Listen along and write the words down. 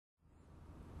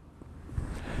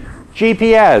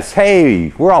GPS,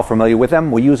 hey, we're all familiar with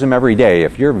them. We use them every day.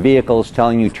 If your vehicle is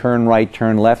telling you turn right,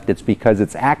 turn left, it's because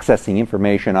it's accessing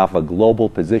information off a global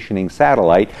positioning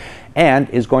satellite and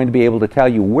is going to be able to tell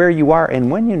you where you are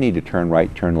and when you need to turn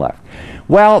right, turn left.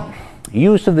 Well,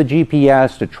 use of the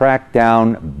GPS to track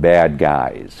down bad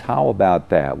guys. How about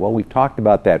that? Well, we've talked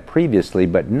about that previously,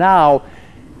 but now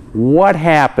what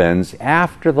happens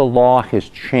after the law has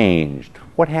changed?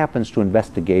 What happens to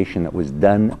investigation that was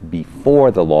done before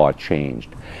the law changed?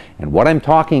 And what I'm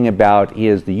talking about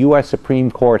is the U.S. Supreme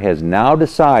Court has now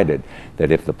decided that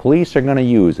if the police are going to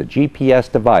use a GPS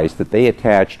device that they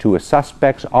attach to a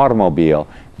suspect's automobile,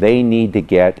 they need to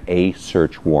get a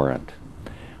search warrant.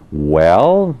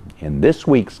 Well, in this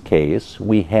week's case,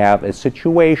 we have a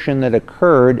situation that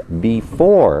occurred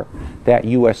before that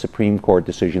U.S. Supreme Court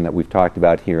decision that we've talked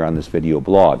about here on this video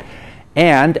blog.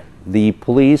 And the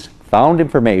police found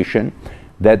information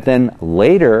that then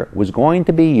later was going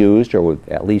to be used, or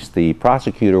at least the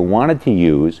prosecutor wanted to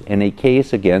use, in a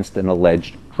case against an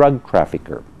alleged drug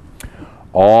trafficker.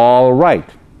 All right.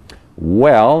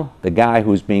 Well, the guy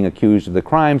who's being accused of the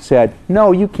crime said,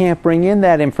 no, you can't bring in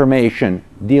that information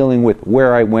dealing with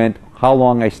where I went, how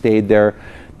long I stayed there,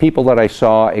 people that I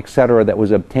saw, etc., that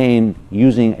was obtained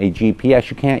using a GPS.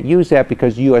 You can't use that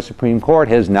because the U.S. Supreme Court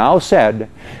has now said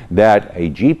that a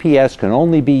GPS can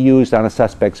only be used on a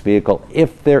suspect's vehicle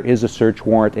if there is a search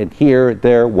warrant, and here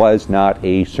there was not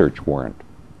a search warrant.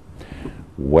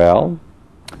 Well,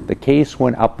 the case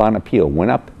went up on appeal,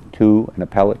 went up to an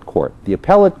appellate court. The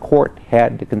appellate court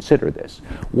had to consider this.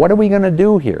 What are we going to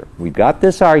do here? We've got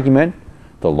this argument.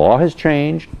 The law has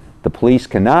changed. The police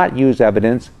cannot use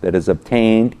evidence that is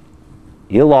obtained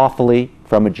illawfully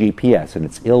from a GPS, and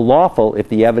it's unlawful if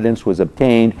the evidence was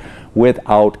obtained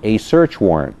without a search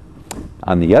warrant.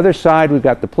 On the other side, we've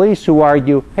got the police who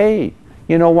argue, hey,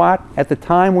 you know what? At the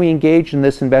time we engaged in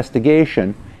this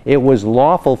investigation, it was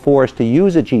lawful for us to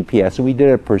use a GPS, and we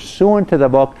did it pursuant to the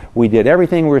book. We did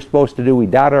everything we were supposed to do. We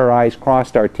dotted our I's,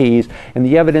 crossed our T's, and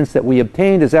the evidence that we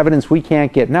obtained is evidence we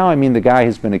can't get now. I mean, the guy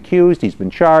has been accused, he's been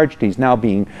charged, he's now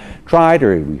being tried,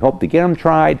 or we hope to get him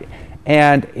tried,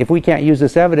 and if we can't use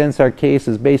this evidence, our case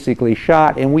is basically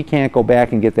shot, and we can't go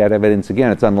back and get that evidence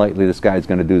again. It's unlikely this guy's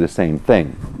going to do the same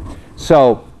thing.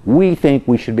 So we think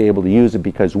we should be able to use it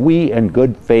because we, in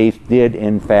good faith, did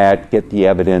in fact get the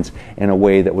evidence in a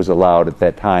way that was allowed at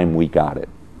that time we got it.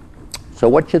 So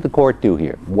what should the court do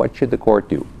here? What should the court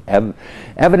do?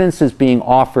 Evidence is being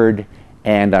offered,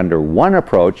 and under one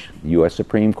approach, the U.S.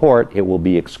 Supreme Court, it will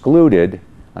be excluded.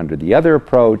 Under the other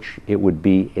approach, it would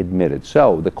be admitted.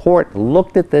 So the court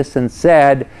looked at this and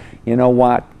said, you know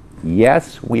what?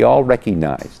 Yes, we all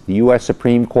recognize the U.S.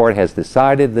 Supreme Court has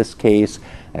decided this case,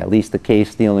 at least the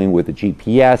case dealing with the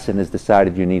GPS, and has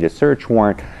decided you need a search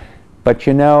warrant. But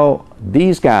you know,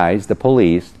 these guys, the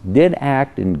police, did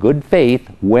act in good faith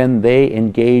when they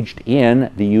engaged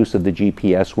in the use of the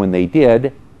GPS when they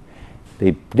did.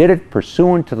 They did it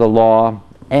pursuant to the law,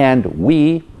 and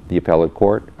we, the appellate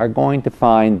court, are going to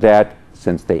find that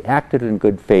since they acted in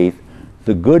good faith,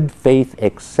 the good faith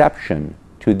exception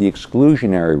to the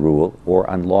exclusionary rule or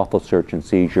unlawful search and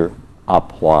seizure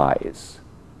applies.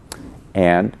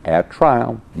 And at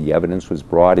trial, the evidence was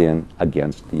brought in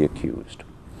against the accused.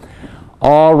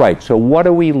 All right, so what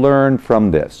do we learn from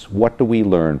this? What do we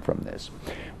learn from this?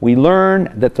 We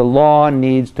learn that the law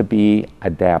needs to be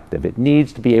adaptive. It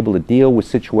needs to be able to deal with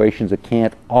situations that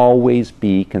can't always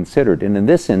be considered. And in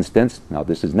this instance, now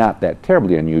this is not that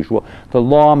terribly unusual, the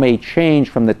law may change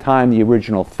from the time the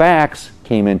original facts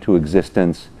came into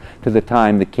existence to the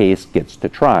time the case gets to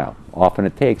trial. Often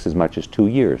it takes as much as 2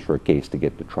 years for a case to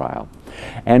get to trial.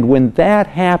 And when that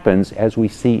happens, as we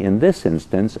see in this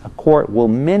instance, a court will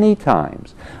many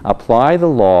times apply the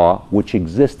law which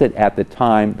existed at the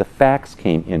time the facts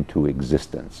came into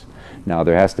existence. Now,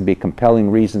 there has to be compelling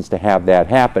reasons to have that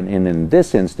happen, and in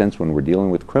this instance, when we're dealing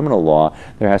with criminal law,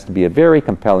 there has to be a very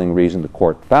compelling reason. The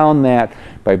court found that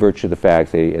by virtue of the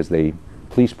fact as the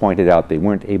police pointed out, they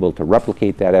weren't able to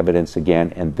replicate that evidence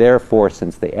again, and therefore,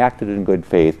 since they acted in good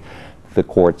faith, the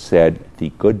court said the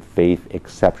good faith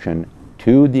exception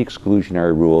to the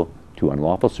exclusionary rule to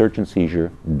unlawful search and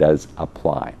seizure does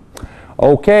apply.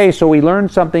 Okay, so we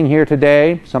learned something here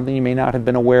today, something you may not have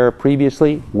been aware of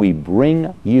previously. We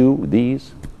bring you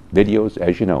these videos,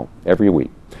 as you know, every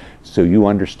week, so you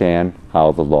understand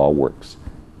how the law works.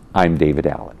 I'm David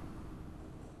Allen.